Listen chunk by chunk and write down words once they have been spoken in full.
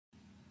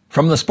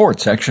From the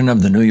sports section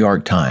of the New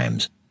York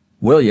Times,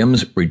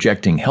 Williams,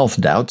 rejecting health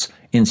doubts,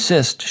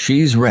 insists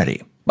she's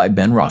ready, by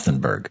Ben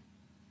Rothenberg.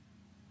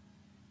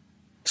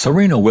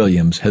 Serena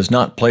Williams has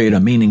not played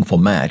a meaningful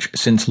match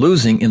since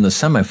losing in the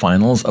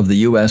semifinals of the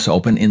U.S.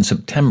 Open in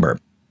September.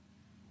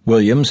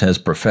 Williams has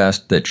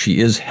professed that she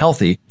is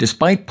healthy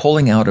despite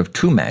pulling out of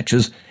 2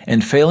 matches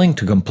and failing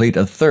to complete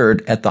a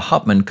third at the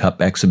Hopman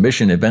Cup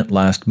exhibition event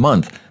last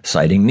month,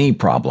 citing knee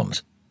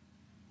problems.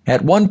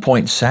 At one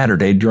point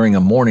Saturday during a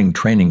morning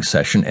training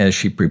session as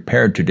she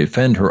prepared to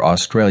defend her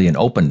Australian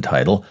Open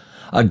title,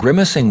 a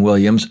grimacing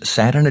Williams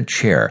sat in a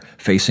chair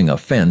facing a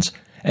fence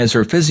as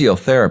her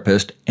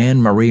physiotherapist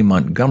Anne-Marie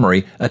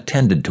Montgomery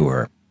attended to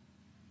her.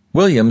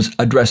 Williams,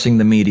 addressing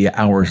the media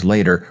hours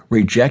later,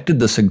 rejected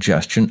the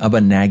suggestion of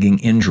a nagging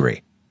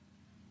injury.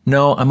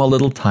 "No, I'm a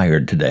little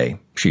tired today,"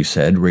 she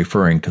said,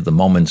 referring to the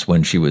moments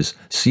when she was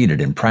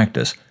seated in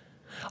practice.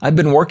 "I've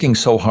been working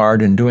so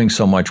hard and doing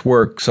so much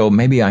work, so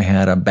maybe I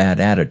had a bad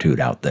attitude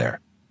out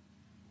there."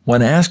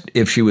 When asked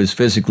if she was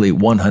physically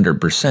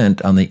 100%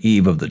 on the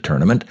eve of the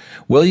tournament,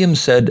 Williams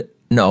said,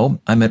 "No,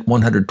 I'm at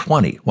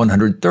 120,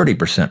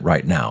 130%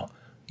 right now.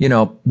 You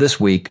know, this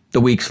week, the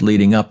weeks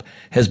leading up,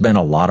 has been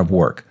a lot of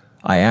work.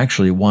 I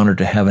actually wanted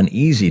to have an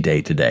easy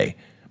day today,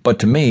 but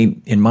to me,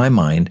 in my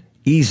mind,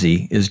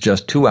 easy is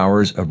just 2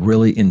 hours of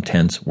really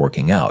intense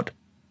working out."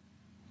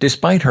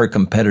 Despite her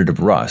competitive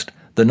rust,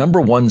 the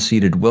number 1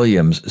 seeded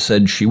Williams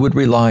said she would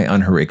rely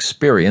on her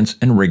experience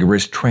and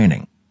rigorous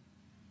training.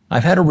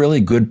 "I've had a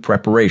really good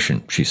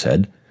preparation," she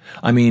said.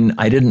 "I mean,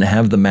 I didn't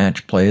have the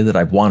match play that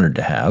I've wanted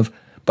to have,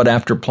 but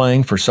after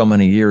playing for so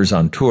many years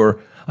on tour,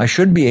 I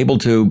should be able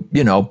to,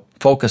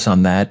 focus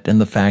on that and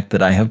the fact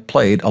that I have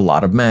played a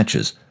lot of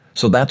matches,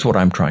 so that's what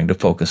I'm trying to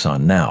focus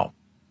on now."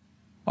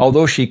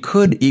 Although she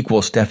could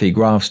equal Steffi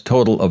Graf's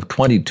total of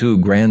 22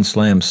 Grand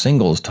Slam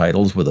singles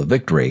titles with a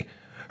victory,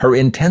 her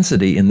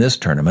intensity in this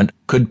tournament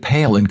could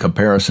pale in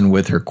comparison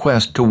with her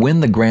quest to win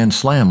the Grand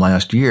Slam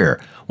last year,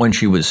 when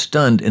she was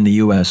stunned in the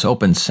U.S.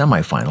 Open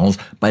semifinals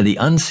by the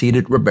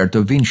unseeded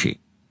Roberto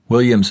Vinci.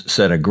 Williams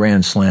said a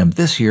Grand Slam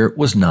this year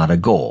was not a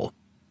goal.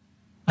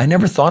 "I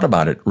never thought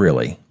about it,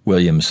 really,"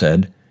 Williams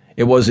said.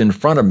 "It was in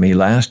front of me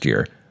last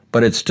year,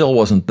 but it still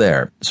wasn't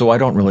there, so I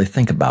don't really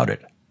think about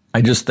it.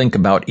 I just think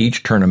about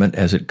each tournament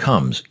as it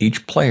comes,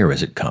 each player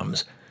as it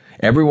comes.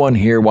 Everyone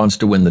here wants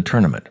to win the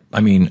tournament.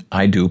 I mean,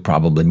 I do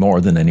probably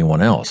more than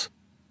anyone else."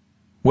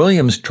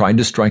 Williams tried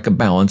to strike a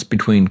balance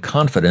between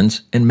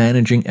confidence and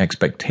managing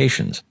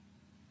expectations.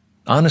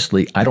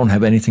 "Honestly, I don't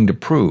have anything to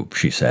prove,"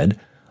 she said.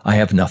 "I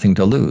have nothing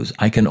to lose.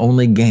 I can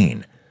only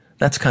gain.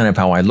 That's kind of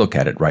how I look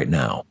at it right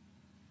now."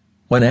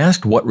 When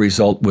asked what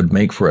result would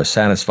make for a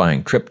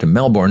satisfying trip to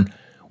Melbourne,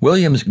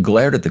 Williams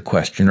glared at the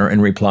questioner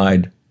and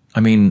replied, "I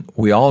mean,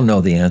 we all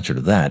know the answer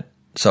to that,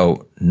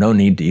 so no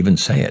need to even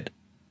say it."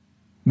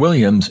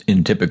 Williams,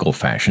 in typical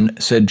fashion,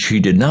 said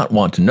she did not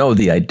want to know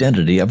the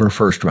identity of her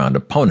first-round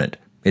opponent.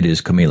 It is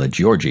Camila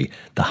Giorgi,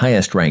 the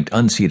highest-ranked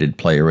unseeded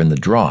player in the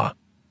draw.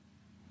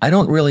 "I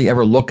don't really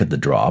ever look at the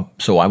draw,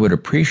 so I would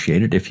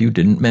appreciate it if you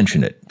didn't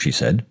mention it," she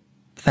said.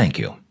 "Thank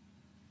you."